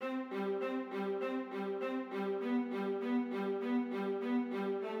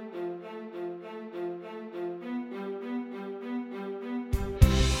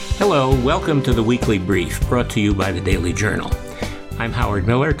Hello, welcome to the Weekly Brief, brought to you by the Daily Journal. I'm Howard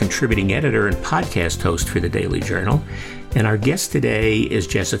Miller, contributing editor and podcast host for the Daily Journal, and our guest today is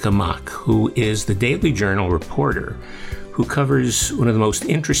Jessica Mock, who is the Daily Journal reporter who covers one of the most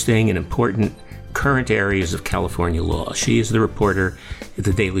interesting and important current areas of California law. She is the reporter at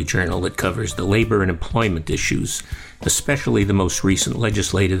the Daily Journal that covers the labor and employment issues, especially the most recent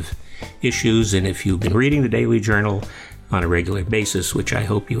legislative issues. And if you've been reading the Daily Journal on a regular basis, which I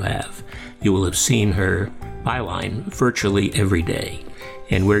hope you have, you will have seen her byline virtually every day.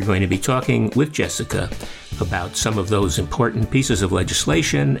 And we're going to be talking with Jessica about some of those important pieces of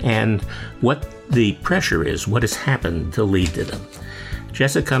legislation and what the pressure is, what has happened to lead to them.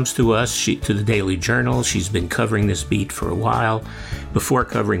 Jessica comes to us, to the Daily Journal. She's been covering this beat for a while. Before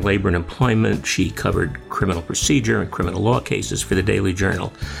covering labor and employment, she covered criminal procedure and criminal law cases for the Daily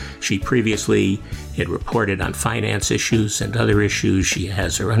Journal. She previously had reported on finance issues and other issues. She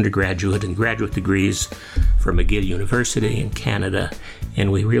has her undergraduate and graduate degrees from McGill University in Canada, and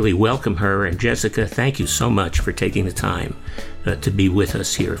we really welcome her. And Jessica, thank you so much for taking the time to be with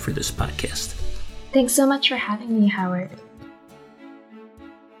us here for this podcast. Thanks so much for having me, Howard.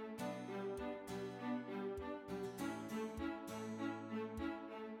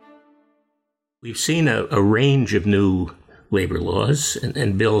 We've seen a range of new labor laws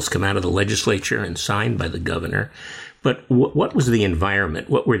and bills come out of the legislature and signed by the governor. But what was the environment?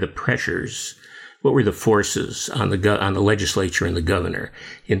 What were the pressures? What were the forces on the legislature and the governor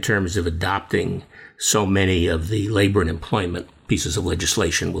in terms of adopting so many of the labor and employment pieces of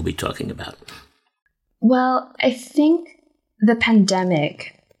legislation we'll be talking about? Well, I think the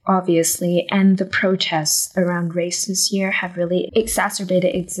pandemic, obviously, and the protests around race this year have really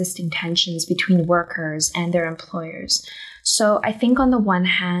exacerbated existing tensions between workers and their employers. So I think on the one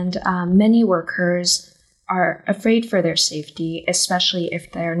hand, many workers are afraid for their safety, especially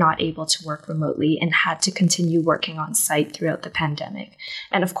if they're not able to work remotely and had to continue working on site throughout the pandemic.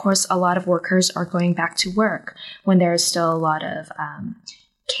 And of course, a lot of workers are going back to work when there is still a lot of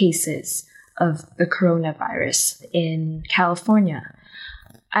cases of the coronavirus in California.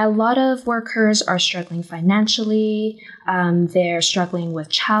 A lot of workers are struggling financially. They're struggling with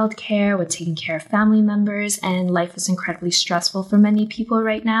childcare, with taking care of family members, and life is incredibly stressful for many people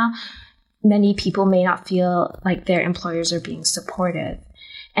right now. Many people may not feel like their employers are being supportive.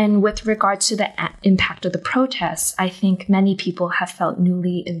 And with regard to the impact of the protests, I think many people have felt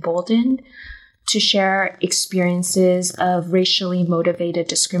newly emboldened to share experiences of racially motivated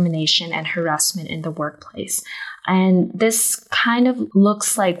discrimination and harassment in the workplace. And this kind of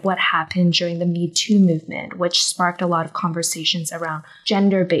looks like what happened during the Me Too movement, which sparked a lot of conversations around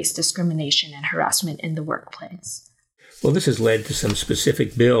gender-based discrimination and harassment in the workplace. Well, this has led to some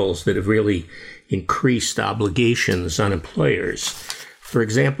specific bills that have really increased obligations on employers. For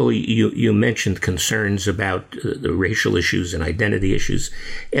example, you mentioned concerns about the racial issues and identity issues.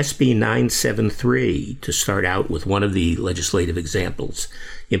 SB 973, to start out with one of the legislative examples,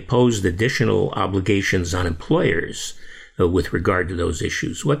 imposed additional obligations on employers with regard to those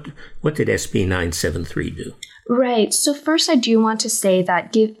issues. What did SB 973 do? Right. So first, I do want to say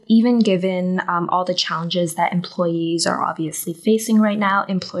that even given all the challenges that employees are obviously facing right now,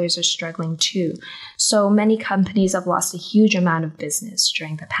 employers are struggling too. So many companies have lost a huge amount of business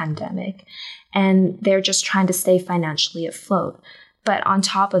during the pandemic, and they're just trying to stay financially afloat. But on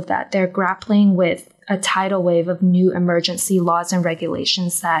top of that, they're grappling with a tidal wave of new emergency laws and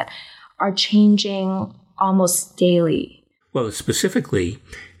regulations that are changing almost daily. Well, specifically,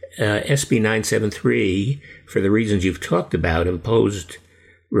 SB 973, for the reasons you've talked about, imposed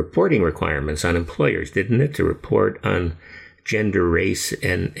reporting requirements on employers, didn't it, to report on gender, race,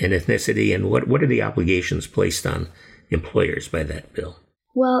 and ethnicity? And what are the obligations placed on employers by that bill?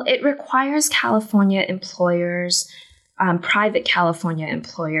 Well, it requires California employers, private California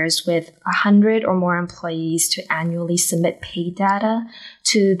employers with 100 or more employees to annually submit pay data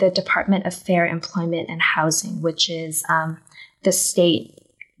to the Department of Fair Employment and Housing, which is the state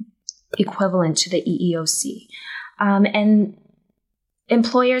equivalent to the EEOC. And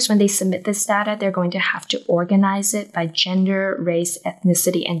employers, when they submit this data, they're going to have to organize it by gender, race,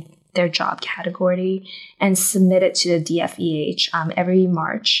 ethnicity, and their job category and submit it to the DFEH every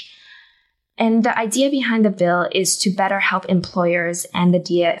March. And the idea behind the bill is to better help employers and the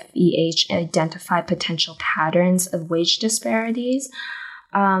DFEH identify potential patterns of wage disparities.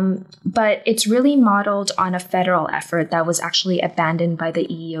 But it's really modeled on a federal effort that was actually abandoned by the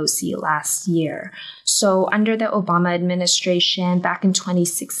EEOC last year. So under the Obama administration, back in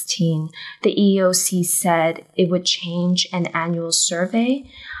 2016, the EEOC said it would change an annual survey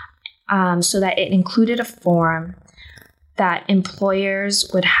so that it included a form that employers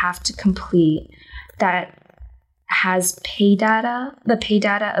would have to complete that has pay data, the pay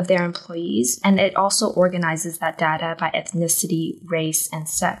data of their employees, and it also organizes that data by ethnicity, race, and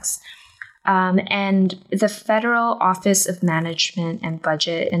sex. And the Federal Office of Management and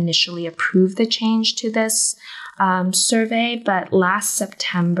Budget initially approved the change to this survey, but last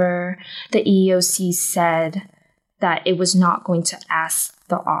September, the EEOC said that it was not going to ask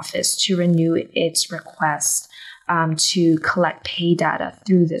the office to renew its request to collect pay data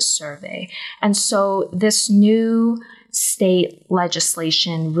through this survey. And so this new state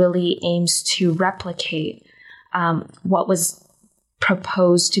legislation really aims to replicate what was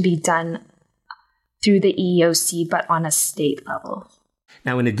proposed to be done through the EEOC, but on a state level.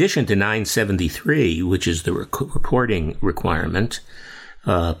 Now, in addition to 973, which is the reporting requirement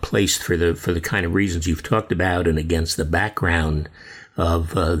placed for the kind of reasons you've talked about and against the background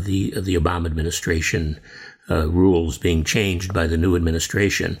of the Obama administration rules being changed by the new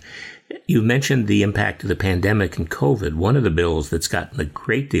administration, you mentioned the impact of the pandemic and COVID. One of the bills that's gotten a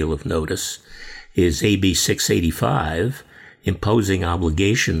great deal of notice is AB 685, imposing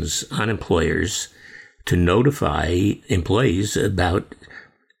obligations on employers to notify employees about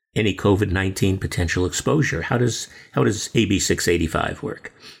any COVID-19 potential exposure. How does AB 685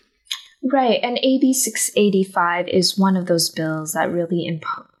 work? Right, and AB 685 is one of those bills that really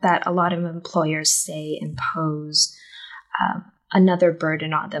that a lot of employers say impose another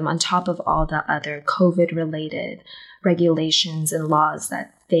burden on them on top of all the other COVID-related regulations and laws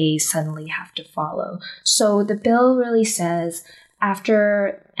that they suddenly have to follow. So the bill really says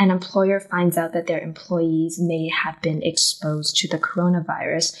after an employer finds out that their employees may have been exposed to the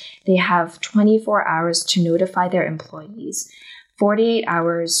coronavirus, they have 24 hours to notify their employees, 48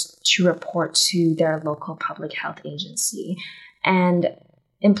 hours to report to their local public health agency. And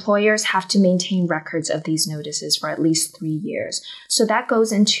employers have to maintain records of these notices for at least 3 years. So that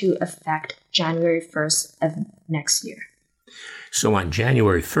goes into effect January 1st of next year. So on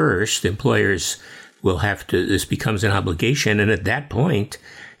January 1st, employers will have to, this becomes an obligation. And at that point,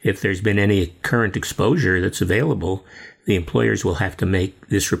 if there's been any current exposure that's available, the employers will have to make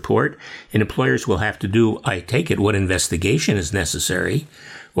this report, and employers will have to do, I take it, what investigation is necessary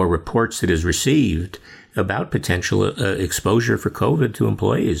or reports that is received about potential exposure for COVID to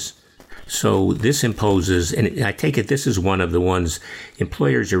employees. So this imposes, and I take it this is one of the ones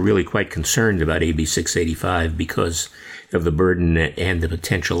employers are really quite concerned about AB 685 because of the burden and the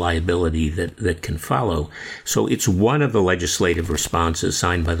potential liability that can follow. So it's one of the legislative responses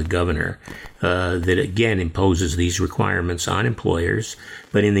signed by the governor that again imposes these requirements on employers,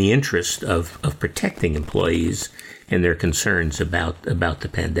 but in the interest of protecting employees and their concerns about the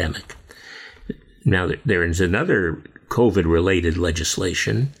pandemic. Now, there is another COVID-related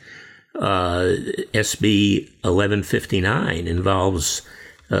legislation. SB 1159 involves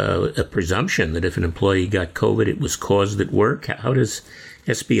a presumption that if an employee got COVID, it was caused at work. How does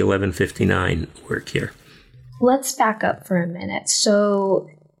SB 1159 work here? Let's back up for a minute. So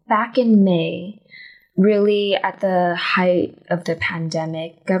back in May, really at the height of the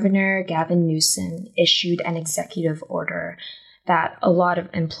pandemic, Governor Gavin Newsom issued an executive order that a lot of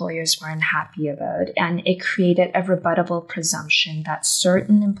employers were unhappy about, and it created a rebuttable presumption that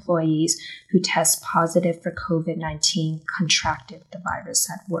certain employees who test positive for COVID-19 contracted the virus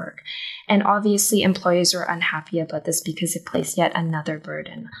at work. And obviously, employers were unhappy about this because it placed yet another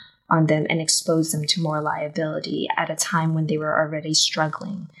burden on them and exposed them to more liability at a time when they were already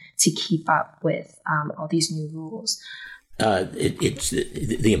struggling to keep up with all these new rules.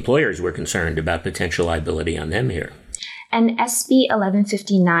 The employers were concerned about potential liability on them here. And SB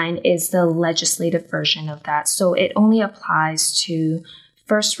 1159 is the legislative version of that. So it only applies to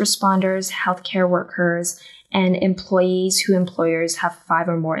first responders, healthcare workers, and employees whose employers have 5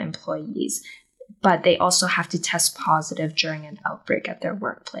 or more employees. But they also have to test positive during an outbreak at their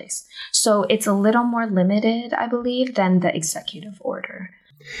workplace. So it's a little more limited, I believe, than the executive order.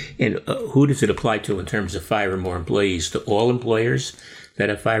 And who does it apply to in terms of 5 or more employees? To all employers that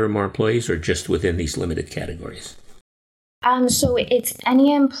have 5 or more employees, or just within these limited categories? So it's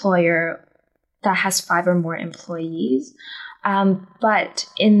any employer that has 5 or more employees. But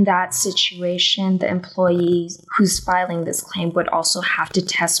in that situation, the employee who's filing this claim would also have to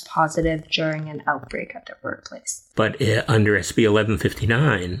test positive during an outbreak at their workplace. But under SB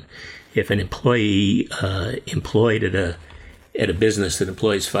 1159, if an employee employed at a business that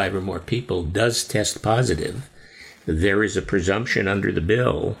employs 5 or more people does test positive, there is a presumption under the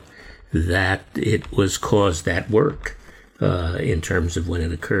bill that it was caused at work. In terms of when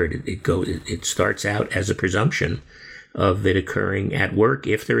it occurred, it starts out as a presumption of it occurring at work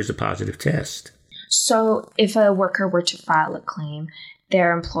if there is a positive test. So if a worker were to file a claim,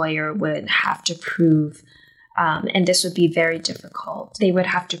 their employer would have to prove, and this would be very difficult, they would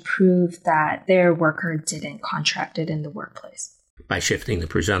have to prove that their worker didn't contract it in the workplace. By shifting the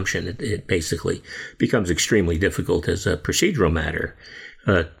presumption, it basically becomes extremely difficult as a procedural matter,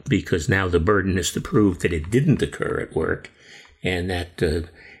 because now the burden is to prove that it didn't occur at work, and that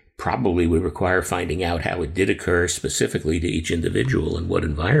probably would require finding out how it did occur specifically to each individual in what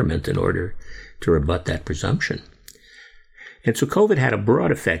environment in order to rebut that presumption. And so COVID had a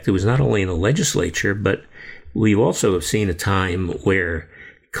broad effect. It was not only in the legislature, but we also have seen a time where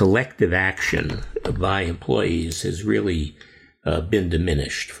collective action by employees has really been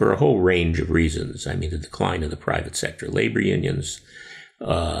diminished for a whole range of reasons. I mean, the decline of the private sector labor unions,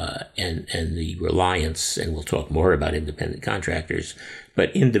 and the reliance, and we'll talk more about independent contractors,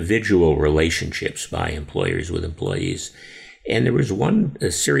 but individual relationships by employers with employees. And there was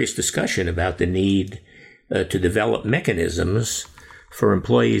a serious discussion about the need to develop mechanisms for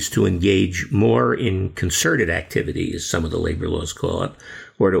employees to engage more in concerted activity, as some of the labor laws call it,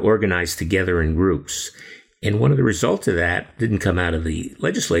 or to organize together in groups. And one of the results of that didn't come out of the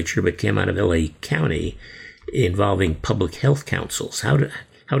legislature, but came out of LA County, involving public health councils. How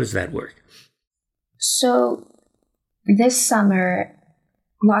does that work? So this summer,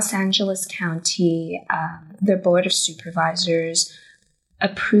 Los Angeles County, their Board of Supervisors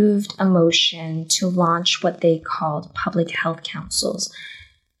approved a motion to launch what they called public health councils.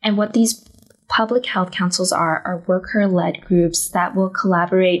 And what these public health councils are worker-led groups that will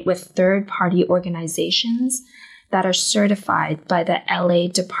collaborate with third-party organizations that are certified by the LA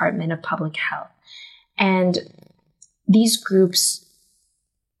Department of Public Health. And these groups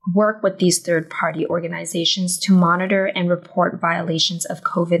work with these third-party organizations to monitor and report violations of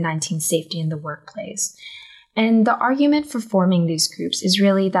COVID-19 safety in the workplace. And the argument for forming these groups is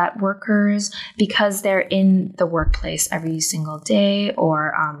really that workers, because they're in the workplace every single day,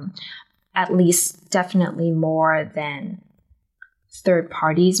 or at least definitely more than third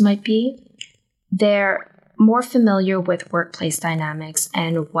parties might be, they're more familiar with workplace dynamics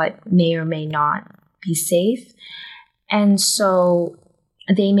and what may or may not be safe. And so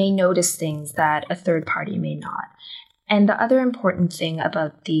they may notice things that a third party may not. And the other important thing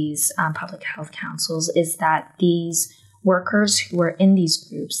about these public health councils is that these workers who are in these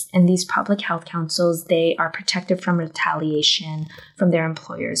groups and these public health councils, they are protected from retaliation from their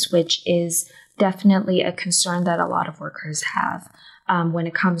employers, which is definitely a concern that a lot of workers have when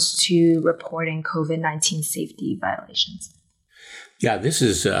it comes to reporting COVID-19 safety violations. Yeah, this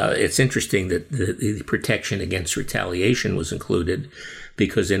is, it's interesting that the protection against retaliation was included,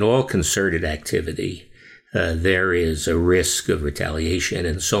 because in all concerted activity, there is a risk of retaliation,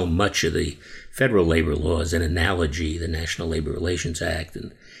 and so much of the federal labor laws, an analogy, the National Labor Relations Act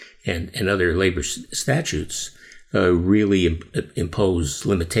and other labor statutes really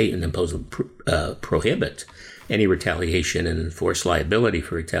prohibit any retaliation and enforce liability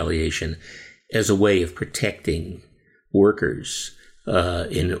for retaliation as a way of protecting workers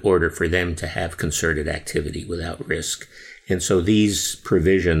in order for them to have concerted activity without risk. And so these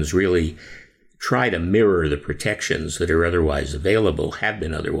provisions really try to mirror the protections that are otherwise available, have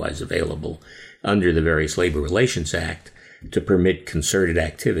been otherwise available under the various Labor Relations Act to permit concerted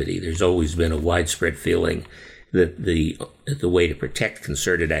activity. There's always been a widespread feeling that the way to protect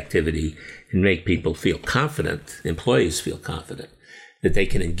concerted activity and make people feel confident, employees feel confident, that they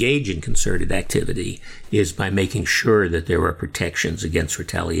can engage in concerted activity is by making sure that there are protections against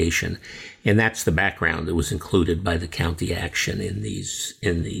retaliation. And that's the background that was included by the county action in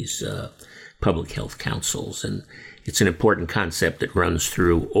these public health councils. And it's an important concept that runs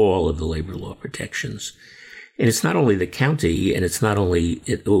through all of the labor law protections. And it's not only the county, and it's not only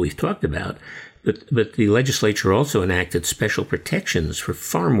what we've talked about, but the legislature also enacted special protections for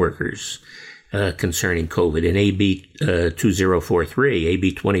farm workers concerning COVID in AB 2043,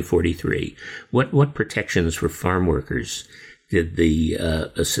 AB 2043. What protections for farm workers did the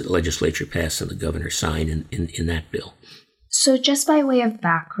legislature pass and the governor sign in that bill? So just by way of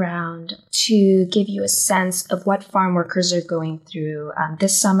background, to give you a sense of what farm workers are going through,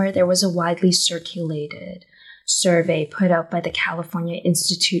 this summer there was a widely circulated survey put out by the California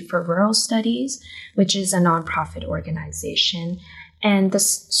Institute for Rural Studies, which is a nonprofit organization. And the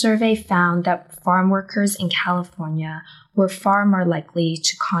survey found that farm workers in California were far more likely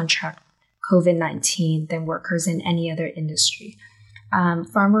to contract COVID-19 than workers in any other industry.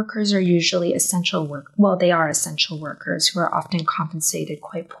 Farm workers are usually essential work. Well, they are essential workers who are often compensated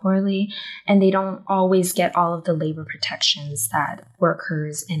quite poorly, and they don't always get all of the labor protections that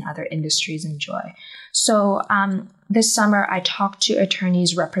workers in other industries enjoy. So this summer, I talked to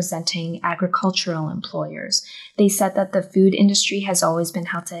attorneys representing agricultural employers. They said that the food industry has always been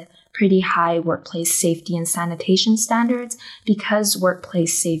held to pretty high workplace safety and sanitation standards because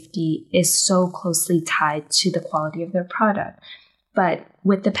workplace safety is so closely tied to the quality of their product. But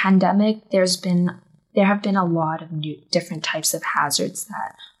with the pandemic, there have been a lot of new different types of hazards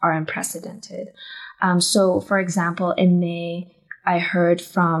that are unprecedented. So, for example, in May, I heard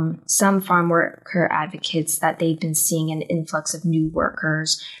from some farm worker advocates that they've been seeing an influx of new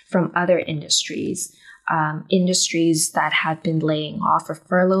workers from other industries, industries that had been laying off or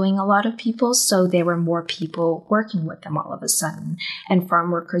furloughing a lot of people. So there were more people working with them all of a sudden. And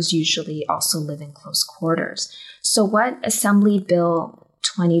farm workers usually also live in close quarters. So what Assembly Bill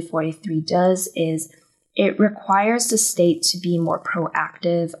 2043 does is it requires the state to be more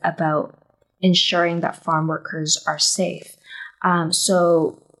proactive about ensuring that farm workers are safe.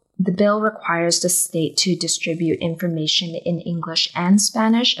 So the bill requires the state to distribute information in English and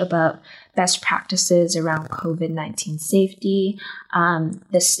Spanish about best practices around COVID-19 safety.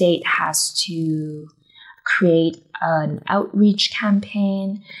 The state has to create an outreach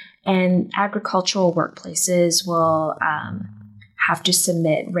campaign, and agricultural workplaces will have to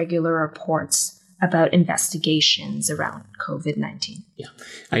submit regular reports about investigations around COVID-19. Yeah,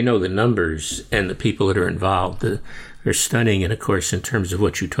 I know the numbers and the people that are involved are stunning. And of course, in terms of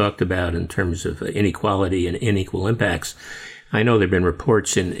what you talked about, in terms of inequality and unequal impacts, I know there have been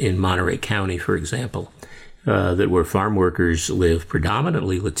reports in Monterey County, for example, that where farm workers live,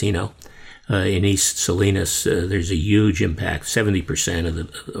 predominantly Latino. In East Salinas, there's a huge impact,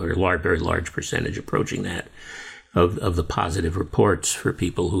 70% or a very large percentage approaching that, of the positive reports for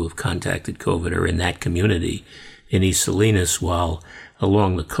people who have contacted COVID are in that community in East Salinas, while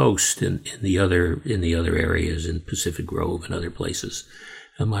along the coast in the other areas in Pacific Grove and other places,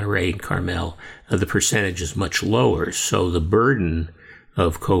 Monterey and Carmel, the percentage is much lower. So the burden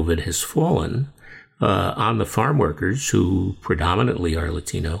of COVID has fallen on the farm workers, who predominantly are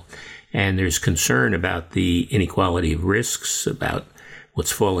Latino, and there's concern about the inequality of risks, about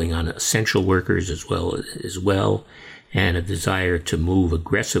what's falling on essential workers as well, and a desire to move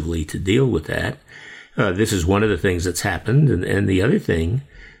aggressively to deal with that. This is one of the things that's happened. And the other thing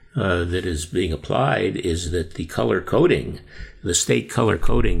that is being applied is that the state color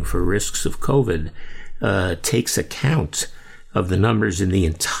coding for risks of COVID takes account of the numbers in the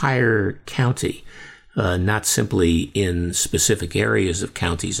entire county, not simply in specific areas of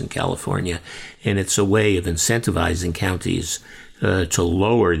counties in California. And it's a way of incentivizing counties to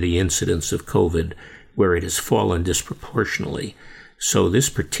lower the incidence of COVID where it has fallen disproportionately. So this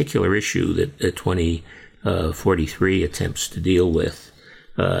particular issue that 2043 attempts to deal with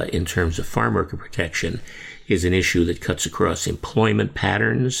in terms of farm worker protection is an issue that cuts across employment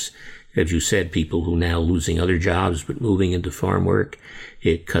patterns. As you said, people who now losing other jobs but moving into farm work.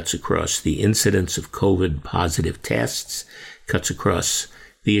 It cuts across the incidence of COVID positive tests, cuts across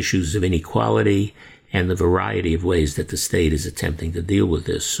the issues of inequality and the variety of ways that the state is attempting to deal with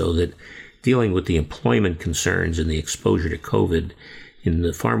this, so that dealing with the employment concerns and the exposure to COVID in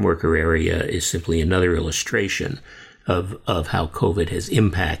the farm worker area is simply another illustration of how COVID has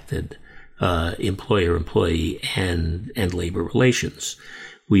impacted employer-employee and labor relations.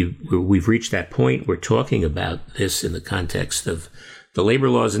 We've reached that point. We're talking about this in the context of the labor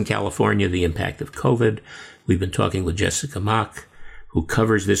laws in California, the impact of COVID. We've been talking with Jessica Mock, who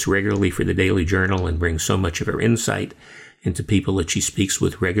covers this regularly for the Daily Journal and brings so much of her insight into people that she speaks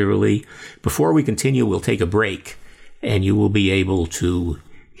with regularly. Before we continue, we'll take a break, and you will be able to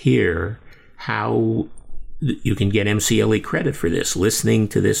hear how you can get MCLE credit for this. Listening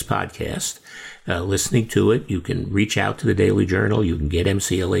to this podcast, listening to it, you can reach out to the Daily Journal, you can get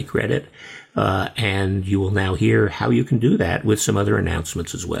MCLE credit, and you will now hear how you can do that with some other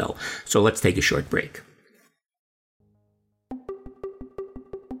announcements as well. So let's take a short break.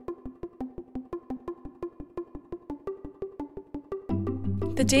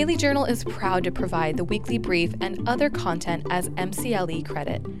 The Daily Journal is proud to provide the weekly brief and other content as MCLE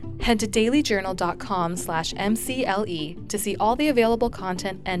credit. Head to dailyjournal.com/MCLE to see all the available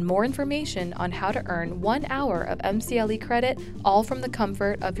content and more information on how to earn 1 hour of MCLE credit, all from the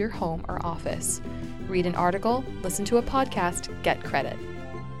comfort of your home or office. Read an article, listen to a podcast, get credit.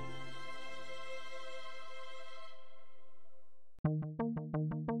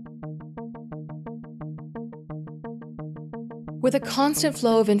 With a constant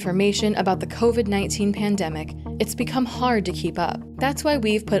flow of information about the COVID-19 pandemic, it's become hard to keep up. That's why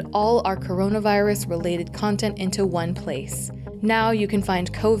we've put all our coronavirus-related content into one place. Now you can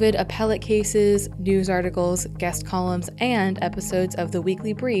find COVID appellate cases, news articles, guest columns, and episodes of the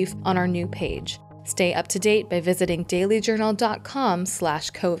Weekly Brief on our new page. Stay up to date by visiting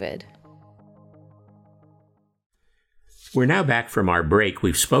dailyjournal.com/COVID. We're now back from our break.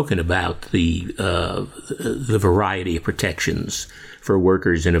 We've spoken about the variety of protections for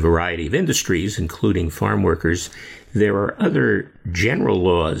workers in a variety of industries, including farm workers. There are other general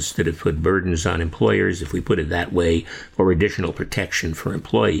laws that have put burdens on employers, if we put it that way, or additional protection for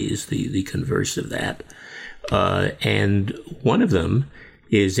employees, the converse of that. And one of them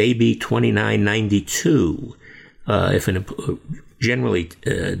is AB 2992. Generally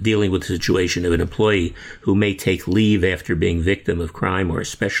dealing with the situation of an employee who may take leave after being victim of crime or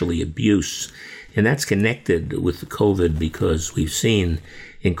especially abuse. And that's connected with the COVID because we've seen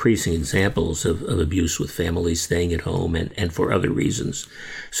increasing examples of abuse with families staying at home and for other reasons.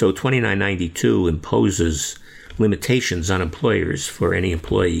 So 2992 imposes limitations on employers for any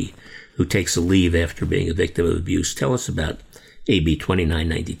employee who takes a leave after being a victim of abuse. Tell us about AB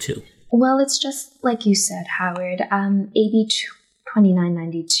 2992. Well, it's just like you said, Howard. AB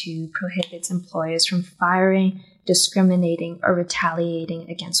 2992 prohibits employers from firing, discriminating, or retaliating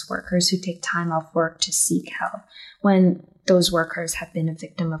against workers who take time off work to seek help when those workers have been a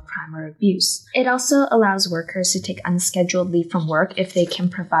victim of crime or abuse. It also allows workers to take unscheduled leave from work if they can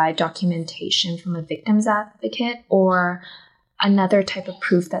provide documentation from a victim's advocate or another type of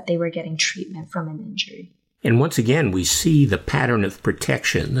proof that they were getting treatment from an injury. And once again, we see the pattern of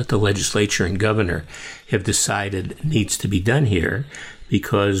protection that the legislature and governor have decided needs to be done here,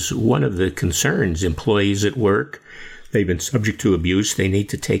 because one of the concerns, employees at work, they've been subject to abuse, they need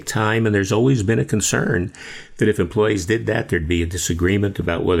to take time, and there's always been a concern that if employees did that, there'd be a disagreement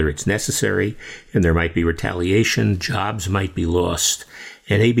about whether it's necessary, and there might be retaliation, jobs might be lost.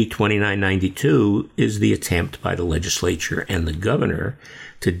 And AB 2992 is the attempt by the legislature and the governor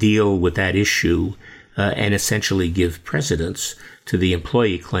to deal with that issue and essentially give precedence to the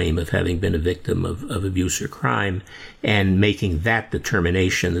employee claim of having been a victim of abuse or crime, and making that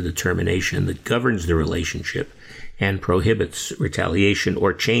determination the determination that governs the relationship and prohibits retaliation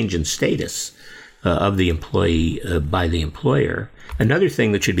or change in status of the employee by the employer. Another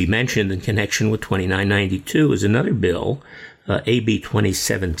thing that should be mentioned in connection with 2992 is another bill, AB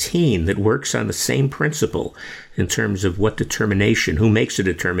 2017, that works on the same principle in terms of what determination, who makes a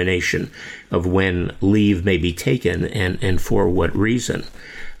determination of when leave may be taken and for what reason.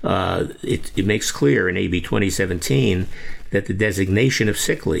 It makes clear in AB 2017 that the designation of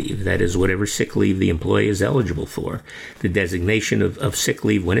sick leave, that is whatever sick leave the employee is eligible for, the designation of sick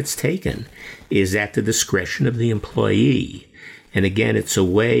leave when it's taken is at the discretion of the employee. And again, it's a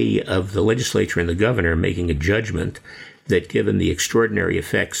way of the legislature and the governor making a judgment that given the extraordinary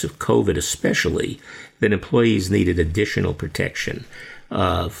effects of COVID especially, that employees needed additional protection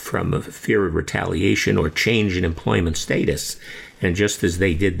from a fear of retaliation or change in employment status. And just as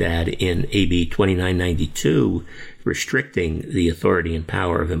they did that in AB 2992, restricting the authority and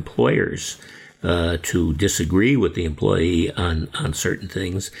power of employers to disagree with the employee on certain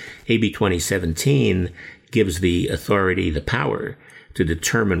things, AB 2017 gives the authority, the power, to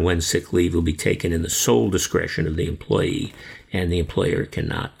determine when sick leave will be taken in the sole discretion of the employee, and the employer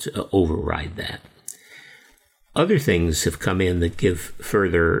cannot override that. Other things have come in that give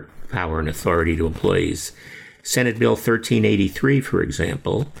further power and authority to employees. Senate Bill 1383, for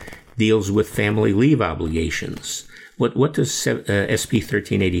example, deals with family leave obligations. What does SB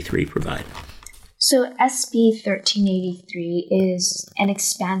 1383 provide? So SB 1383 is an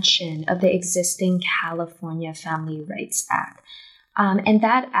expansion of the existing California Family Rights Act. And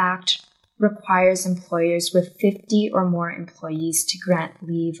that act requires employers with 50 or more employees to grant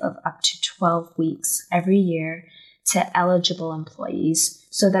leave of up to 12 weeks every year to eligible employees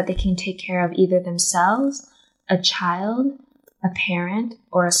so that they can take care of either themselves, a child, a parent,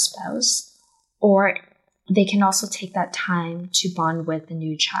 or a spouse, or they can also take that time to bond with the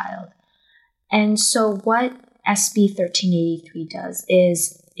new child. And so what SB 1383 does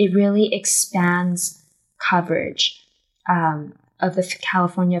is it really expands coverage of the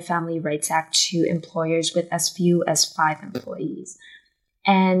California Family Rights Act to employers with as few as 5 employees.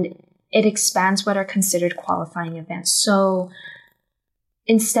 And it expands what are considered qualifying events. So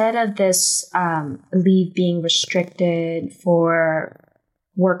instead of this leave being restricted for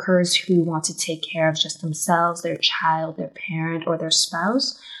workers who want to take care of just themselves, their child, their parent, or their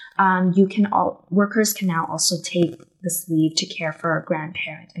spouse, workers can now also take this leave to care for a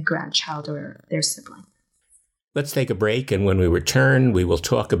grandparent, a grandchild, or their sibling. Let's take a break, and when we return, we will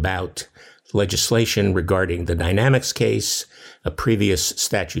talk about legislation regarding the Dynamics case, a previous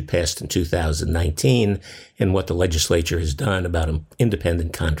statute passed in 2019, and what the legislature has done about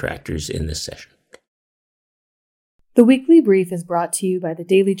independent contractors in this session. The Weekly Brief is brought to you by the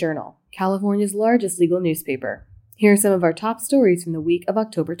Daily Journal, California's largest legal newspaper. Here are some of our top stories from the week of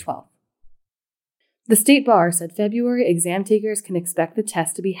October 12th. The State Bar said February exam takers can expect the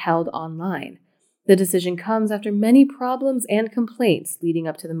test to be held online. The decision comes after many problems and complaints leading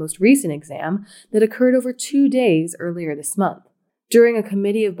up to the most recent exam that occurred over 2 days earlier this month. During a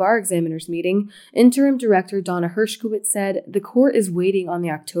committee of bar examiners meeting, Interim Director Donna Hershkowitz said the court is waiting on the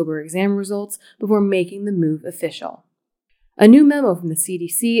October exam results before making the move official. A new memo from the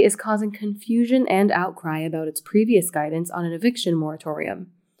CDC is causing confusion and outcry about its previous guidance on an eviction moratorium.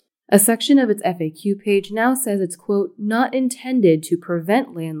 A section of its FAQ page now says it's, quote, not intended to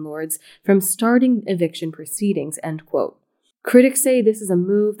prevent landlords from starting eviction proceedings, end quote. Critics say this is a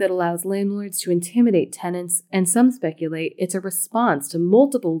move that allows landlords to intimidate tenants, and some speculate it's a response to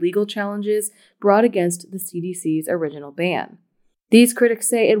multiple legal challenges brought against the CDC's original ban. These critics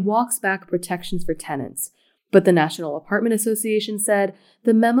say it walks back protections for tenants, but the National Apartment Association said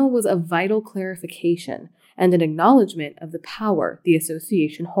the memo was a vital clarification and an acknowledgement of the power the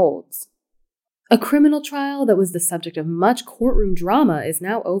association holds. A criminal trial that was the subject of much courtroom drama is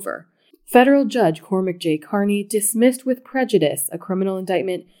now over. Federal Judge Cormac J. Carney dismissed with prejudice a criminal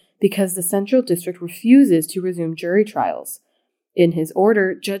indictment because the Central District refuses to resume jury trials. In his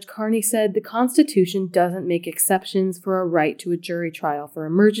order, Judge Carney said the Constitution doesn't make exceptions for a right to a jury trial for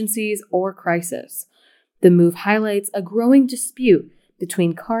emergencies or crisis. The move highlights a growing dispute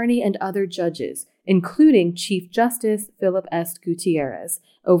between Carney and other judges, including Chief Justice Philip S. Gutierrez,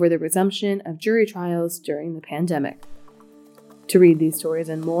 over the resumption of jury trials during the pandemic. To read these stories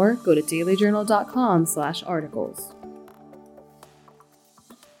and more, go to dailyjournal.com/articles.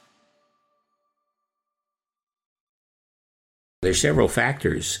 There are several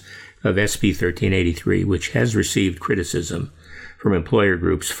factors of SB 1383 which has received criticism from employer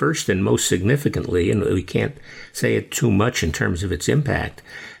groups. First and most significantly, and we can't say it too much in terms of its impact,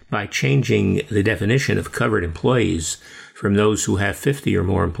 by changing the definition of covered employees from those who have 50 or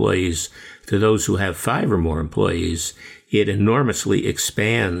more employees to those who have 5 or more employees, it enormously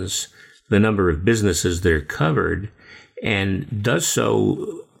expands the number of businesses that are covered, and does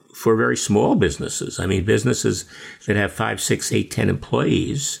so for very small businesses. I mean, businesses that have 5, 6, 8, 10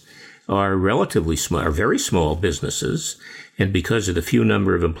 employees are relatively small, are very small businesses. And because of the few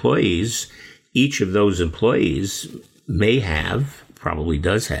number of employees, each of those employees may have, probably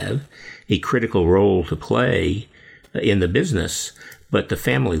does have, a critical role to play in the business. But the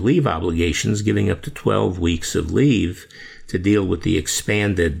family leave obligations, giving up to 12 weeks of leave to deal with the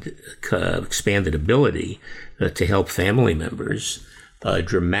expanded ability to help family members,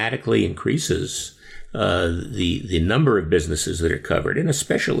 dramatically increases the number of businesses that are covered, and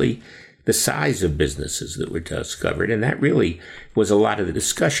especially the size of businesses that were covered. And that really was a lot of the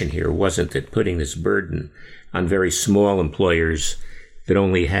discussion here, wasn't it? Putting this burden on very small employers that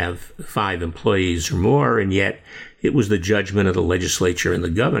only have 5 employees or more, and yet it was the judgment of the legislature and the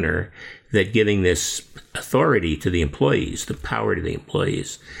governor that giving this authority to the employees, the power to the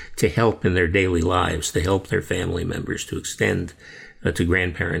employees, to help in their daily lives, to help their family members, to extend to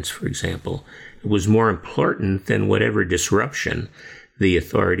grandparents, for example, it was more important than whatever disruption the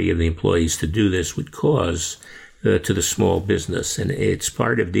authority of the employees to do this would cause to the small business. And it's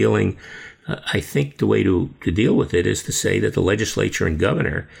part of dealing, I think the way to deal with it is to say that the legislature and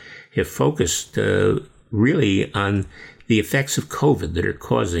governor have focused really on the effects of COVID that are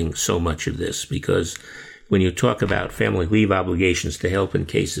causing so much of this. Because when you talk about family leave obligations to help in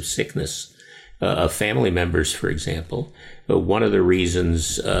case of sickness of family members, for example, one of the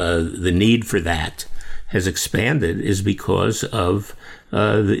reasons the need for that has expanded is because of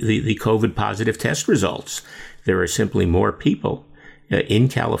the COVID positive test results. There are simply more people in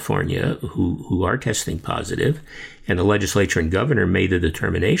California who are testing positive, and the legislature and governor made the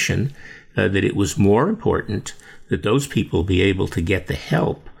determination that it was more important that those people be able to get the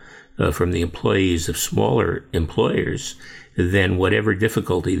help from the employees of smaller employers than whatever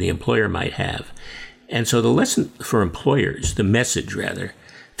difficulty the employer might have. And so the lesson for employers, the message rather,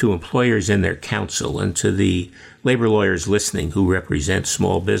 to employers and their counsel and to the labor lawyers listening who represent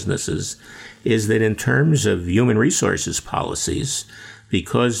small businesses is that in terms of human resources policies,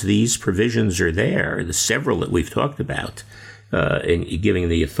 because these provisions are there, the several that we've talked about, in giving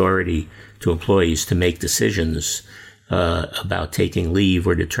the authority to employees to make decisions about taking leave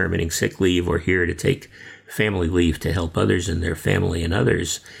or determining sick leave or here to take family leave to help others in their family and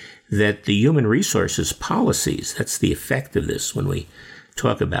others, that the human resources policies, that's the effect of this when we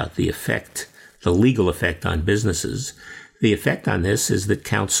talk about the effect, the legal effect on businesses. The effect on this is that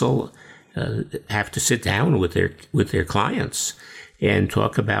counsel have to sit down with their clients and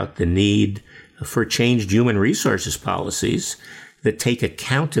talk about the need for changed human resources policies that take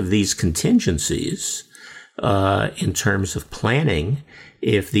account of these contingencies in terms of planning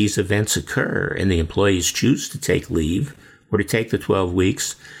if these events occur and the employees choose to take leave or to take the 12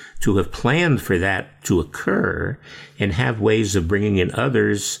 weeks, to have planned for that to occur and have ways of bringing in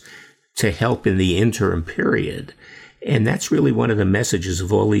others to help in the interim period. And that's really one of the messages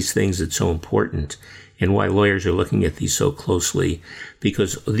of all these things that's so important and why lawyers are looking at these so closely,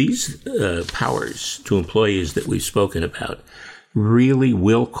 because these powers to employees that we've spoken about really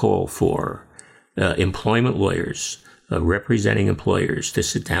will call for employment lawyers representing employers to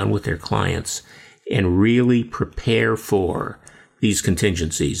sit down with their clients and really prepare for these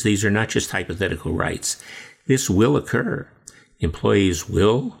contingencies. These are not just hypothetical rights. This will occur. Employees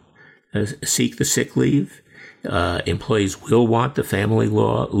will seek the sick leave. Employees will want the family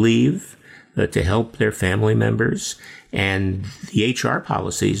law leave to help their family members. And the HR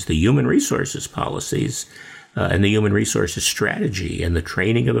policies, the human resources policies, and the human resources strategy and the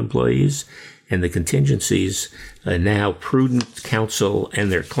training of employees and the contingencies, now prudent counsel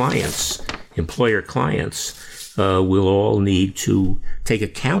and their clients, employer clients, will all need to take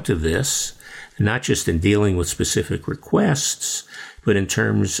account of this, not just in dealing with specific requests, but in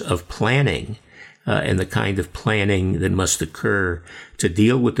terms of planning and the kind of planning that must occur to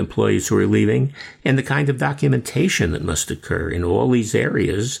deal with employees who are leaving and the kind of documentation that must occur in all these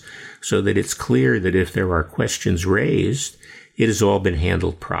areas so that it's clear that if there are questions raised, it has all been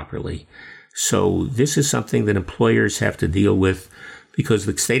handled properly. So this is something that employers have to deal with because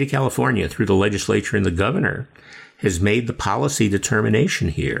the state of California, through the legislature and the governor, has made the policy determination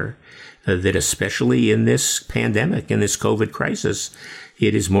here that especially in this pandemic, in this COVID crisis,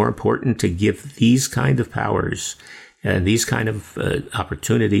 it is more important to give these kind of powers and these kind of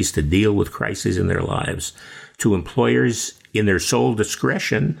opportunities to deal with crises in their lives to employers in their sole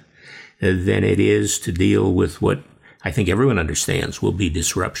discretion than it is to deal with what I think everyone understands will be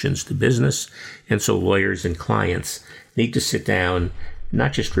disruptions to business. And so lawyers and clients need to sit down,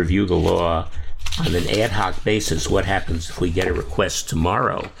 not just review the law on an ad hoc basis, what happens if we get a request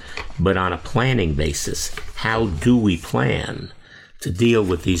tomorrow, but on a planning basis. How do we plan to deal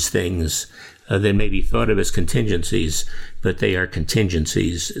with these things that may be thought of as contingencies, but they are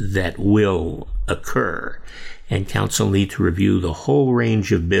contingencies that will occur? And counsel need to review the whole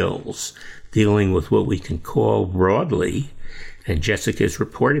range of bills dealing with what we can call broadly, and Jessica has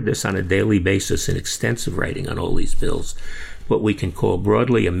reported this on a daily basis in extensive writing on all these bills, what we can call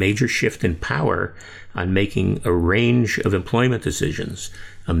broadly a major shift in power on making a range of employment decisions,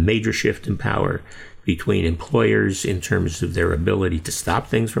 a major shift in power between employers in terms of their ability to stop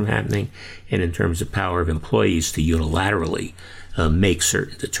things from happening and in terms of power of employees to unilaterally make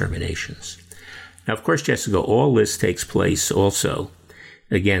certain determinations. Now, of course, Jessica, all this takes place also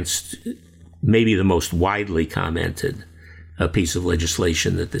against maybe the most widely commented piece of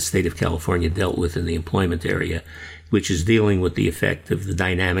legislation that the state of California dealt with in the employment area, which is dealing with the effect of the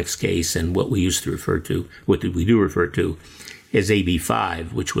Dynamics case and what we used to refer to, what we do refer to as AB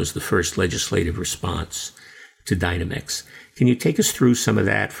 5, which was the first legislative response to Dynamics. Can you take us through some of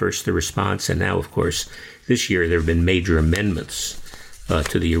that, first the response, and now, of course, this year there have been major amendments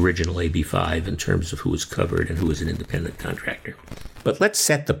to the original AB 5 in terms of who was covered and who was an independent contractor. But let's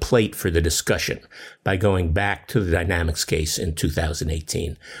set the plate for the discussion by going back to the Dynamics case in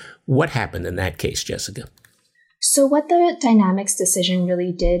 2018. What happened in that case, Jessica? So what the Dynamics decision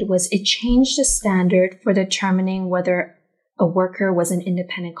really did was it changed the standard for determining whether a worker was an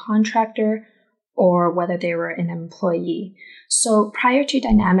independent contractor or whether they were an employee. So prior to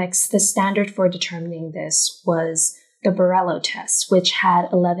Dynamics, the standard for determining this was the Borello test, which had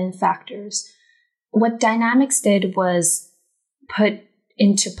 11 factors. What Dynamics did was put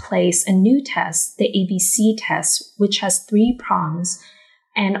into place a new test, the ABC test, which has 3 prongs,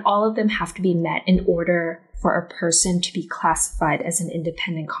 and all of them have to be met in order for a person to be classified as an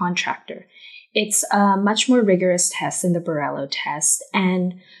independent contractor. It's a much more rigorous test than the Borello test.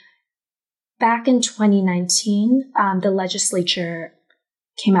 And back in 2019, the legislature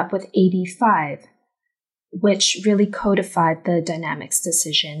came up with AB 5, which really codified the Dynamics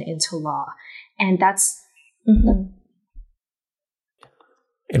decision into law. And that's... Mm-hmm.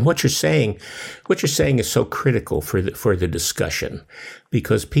 And what you're saying is so critical for the discussion,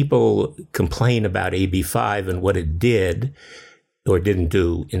 because people complain about AB 5 and what it did or didn't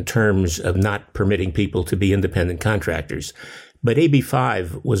do in terms of not permitting people to be independent contractors. But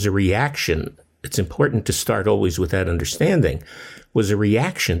AB5 was a reaction. It's important to start always with that understanding, was a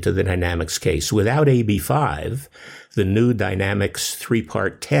reaction to the dynamics case. Without AB5, the new dynamics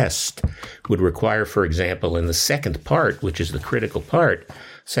three-part test would require, for example, in the second part, which is the critical part,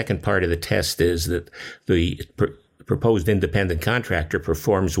 second part of the test is that the proposed independent contractor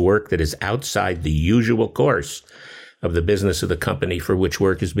performs work that is outside the usual course of the business of the company for which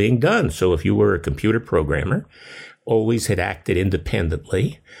work is being done. So if you were a computer programmer, always had acted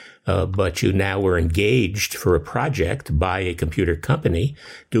independently, but you now were engaged for a project by a computer company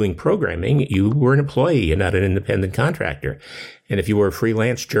doing programming, you were an employee and not an independent contractor. And if you were a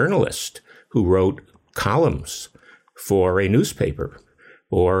freelance journalist who wrote columns for a newspaper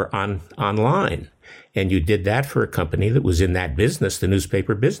or online, and you did that for a company that was in that business, the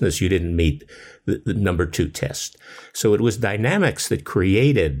newspaper business, you didn't meet the number 2 test. So it was dynamics that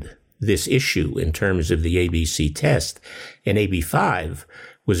created this issue in terms of the ABC test. And AB5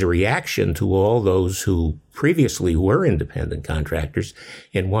 was a reaction to all those who previously were independent contractors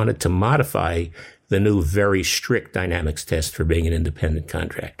and wanted to modify the new very strict dynamics test for being an independent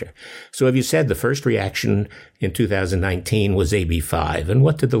contractor. So as you said, the first reaction in 2019 was AB5. And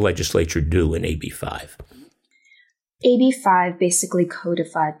what did the legislature do in AB5? AB5 basically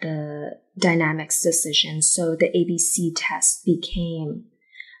codified the dynamics decision. So the ABC test became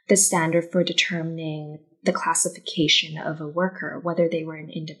the standard for determining the classification of a worker, whether they were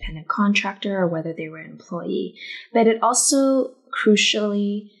an independent contractor or whether they were an employee. But it also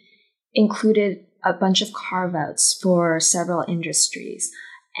crucially included a bunch of carve-outs for several industries,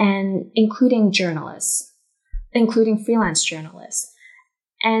 and including journalists, including freelance journalists.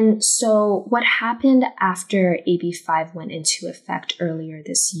 And so what happened after AB5 went into effect earlier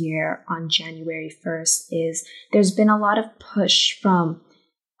this year on January 1st is there's been a lot of push from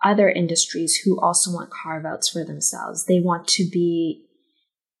other industries who also want carve-outs for themselves. They want to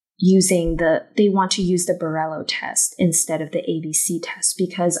use the Borello test instead of the ABC test,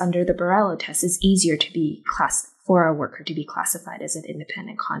 because under the Borello test, it's easier to be for a worker to be classified as an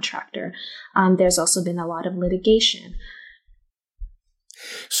independent contractor. There's also been a lot of litigation.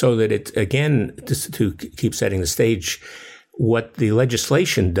 So that it, again, just to keep setting the stage, what the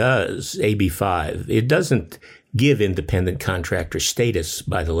legislation does, AB5, it doesn't give independent contractor status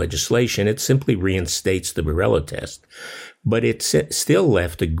by the legislation. It simply reinstates the Borello test. But it still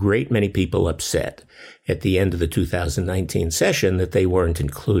left a great many people upset at the end of the 2019 session that they weren't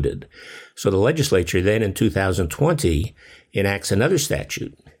included. So the legislature then in 2020 enacts another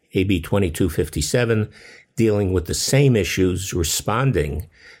statute, AB 2257, dealing with the same issues, responding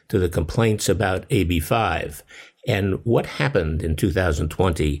to the complaints about AB5. And what happened in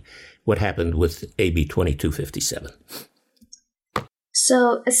 2020? What happened with AB 2257?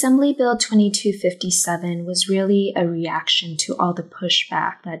 So Assembly Bill 2257 was really a reaction to all the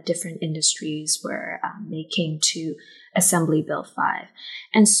pushback that different industries were making to Assembly Bill 5.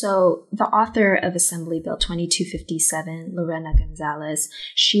 And so the author of Assembly Bill 2257, Lorena Gonzalez,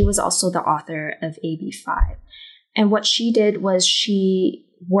 she was also the author of AB5. And what she did was she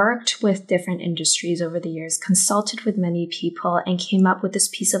worked with different industries over the years, consulted with many people, and came up with this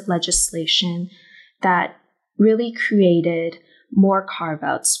piece of legislation that really created more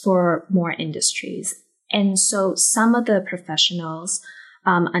carve-outs for more industries. And so some of the professionals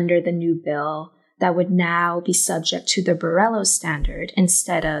under the new bill that would now be subject to the Borello standard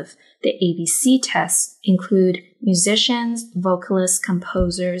instead of the ABC test include musicians, vocalists,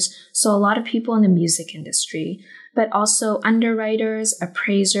 composers, so a lot of people in the music industry, but also underwriters,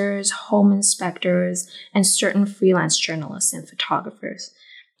 appraisers, home inspectors, and certain freelance journalists and photographers.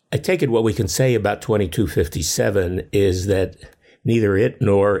 I take it what we can say about 2257 is that neither it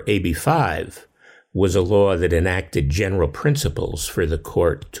nor AB5 was a law that enacted general principles for the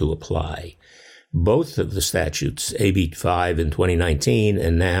court to apply. Both of the statutes, AB5 in 2019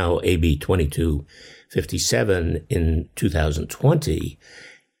 and now AB 2257 in 2020,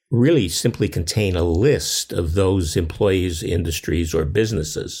 really simply contain a list of those employees, industries, or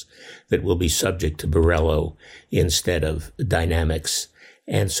businesses that will be subject to Borello instead of dynamics.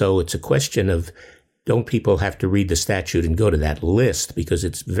 And so it's a question of, don't people have to read the statute and go to that list because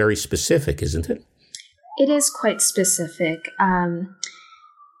it's very specific, isn't it? It is quite specific.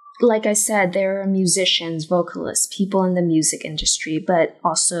 Like I said, there are musicians, vocalists, people in the music industry, but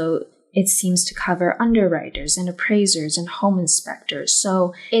also it seems to cover underwriters and appraisers and home inspectors.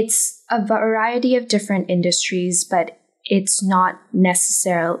 So it's a variety of different industries, but it's not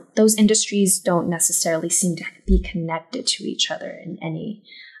necessarily, those industries don't necessarily seem to be connected to each other in any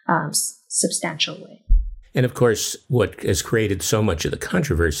substantial way. And of course, what has created so much of the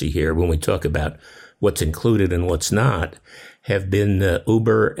controversy here when we talk about what's included and what's not, have been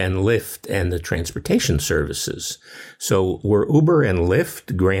Uber and Lyft and the transportation services. So were Uber and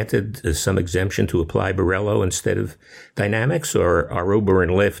Lyft granted some exemption to apply Borello instead of Dynamics, or are Uber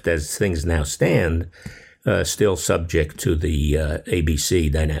and Lyft, as things now stand, still subject to the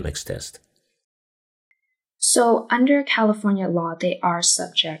ABC Dynamics test? So under California law, they are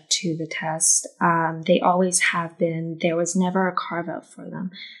subject to the test. They always have been. There was never a carve-out for them.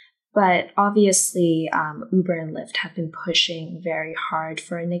 But obviously, Uber and Lyft have been pushing very hard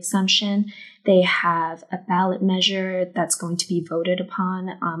for an exemption. They have a ballot measure that's going to be voted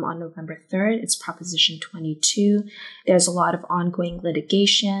upon on November 3rd. It's Proposition 22. There's a lot of ongoing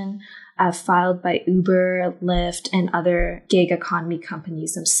litigation filed by Uber, Lyft, and other gig economy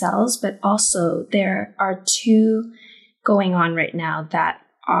companies themselves. But also, there are two going on right now that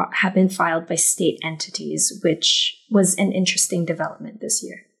have been filed by state entities, which was an interesting development this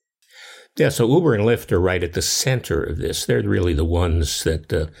year. Yeah, so Uber and Lyft are right at the center of this. They're really the ones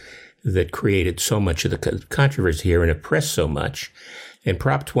that created so much of the controversy here and have pressed so much. And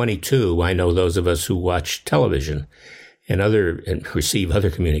Prop 22, I know those of us who watch television and receive other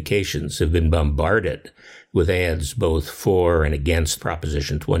communications have been bombarded with ads both for and against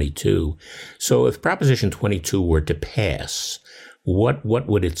Proposition 22. So if Proposition 22 were to pass, what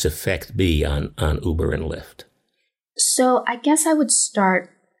would its effect be on Uber and Lyft? So I guess I would start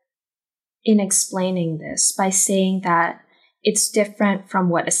in explaining this by saying that it's different from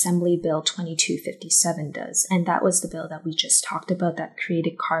what Assembly Bill 2257 does. And that was the bill that we just talked about that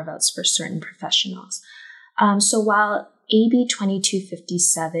created carve-outs for certain professionals. So while AB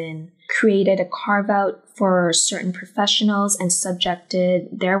 2257 created a carve-out for certain professionals and subjected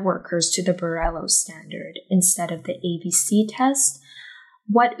their workers to the Borello standard instead of the ABC test,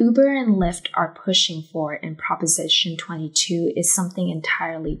 what Uber and Lyft are pushing for in Proposition 22 is something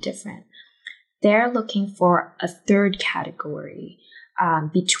entirely different. They're looking for a third category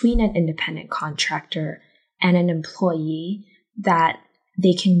between an independent contractor and an employee that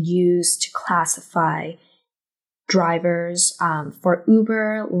they can use to classify drivers for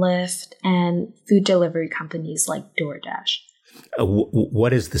Uber, Lyft, and food delivery companies like DoorDash.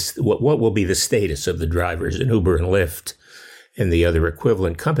 What is this? What will be the status of the drivers in Uber and Lyft and the other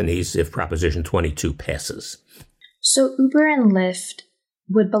equivalent companies if Proposition 22 passes? So Uber and Lyft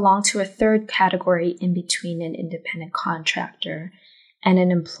would belong to a third category in between an independent contractor and an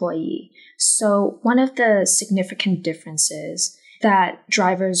employee. So one of the significant differences that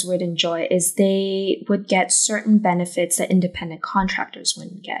drivers would enjoy is they would get certain benefits that independent contractors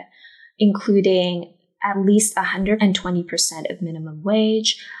wouldn't get, including at least 120% of minimum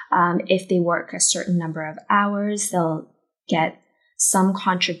wage. If they work a certain number of hours, they'll get some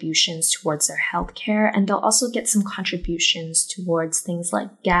contributions towards their health care, and they'll also get some contributions towards things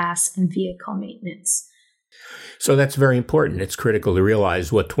like gas and vehicle maintenance. So that's very important. It's critical to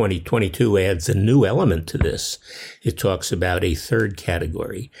realize what 2022 adds a new element to this. It talks about a third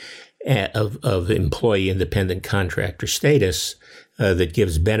category of employee independent contractor status that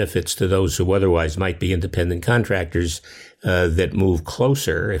gives benefits to those who otherwise might be independent contractors that move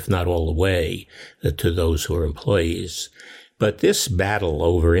closer, if not all the way, to those who are employees. But this battle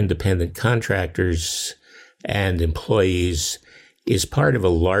over independent contractors and employees is part of a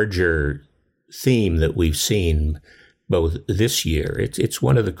larger theme that we've seen both this year. It's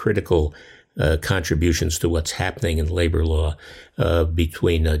one of the critical contributions to what's happening in labor law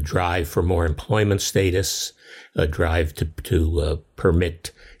between a drive for more employment status, a drive to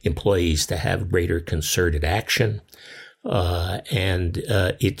permit employees to have greater concerted action. And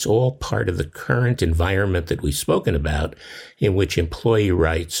it's all part of the current environment that we've spoken about, in which employee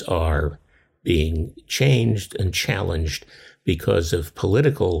rights are being changed and challenged because of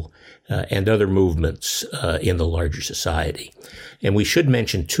political and other movements in the larger society. And we should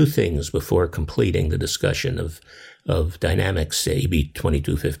mention two things before completing the discussion of Dynamics, AB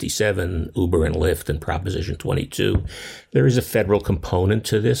 2257, Uber and Lyft, and Proposition 22. There is a federal component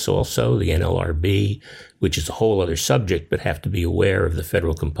to this also, the NLRB, which is a whole other subject, but have to be aware of the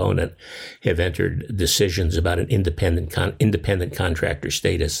federal component, have entered decisions about an independent contractor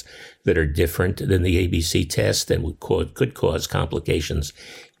status that are different than the ABC test and could cause complications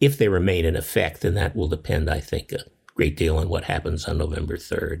if they remain in effect. And that will depend, I think, a great deal on what happens on November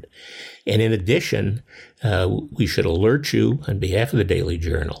 3rd. And in addition, we should alert you on behalf of the Daily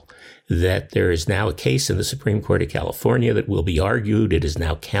Journal that there is now a case in the Supreme Court of California that will be argued. It is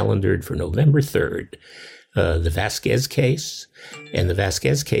now calendared for November 3rd. The Vasquez case. And the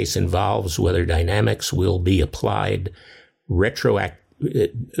Vasquez case involves whether Dynamics will be applied retroactively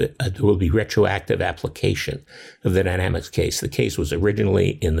will be retroactive application of the Dynamics case. The case was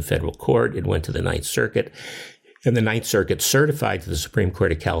originally in the federal court. It went to the Ninth Circuit. And the Ninth Circuit certified to the Supreme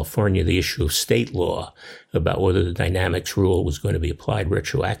Court of California the issue of state law about whether the Dynamics rule was going to be applied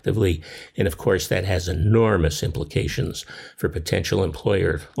retroactively. And of course, that has enormous implications for potential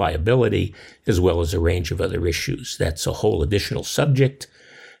employer liability, as well as a range of other issues. That's a whole additional subject.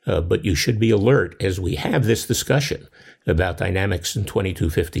 But you should be alert as we have this discussion about Dynamics in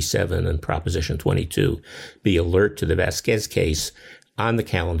 2257 and Proposition 22. Be alert to the Vasquez case on the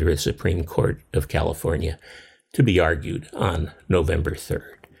calendar of the Supreme Court of California, to be argued on November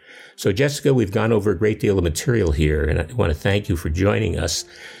 3rd. So, Jessica, we've gone over a great deal of material here, and I want to thank you for joining us.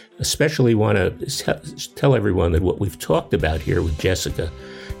 Especially want to tell everyone that what we've talked about here with Jessica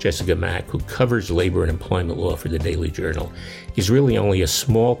Mack, who covers labor and employment law for the Daily Journal, is really only a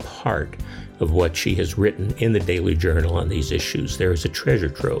small part of what she has written in the Daily Journal on these issues. There is a treasure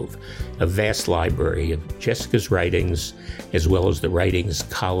trove, a vast library of Jessica's writings, as well as the writings,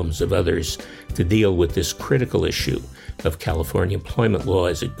 columns of others, to deal with this critical issue of California employment law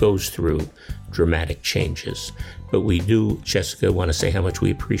as it goes through dramatic changes. But we do, Jessica, want to say how much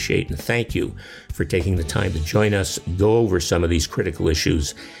we appreciate and thank you for taking the time to join us, go over some of these critical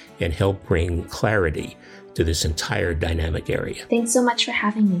issues, and help bring clarity to this entire dynamic area. Thanks so much for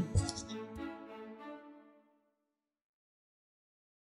having me.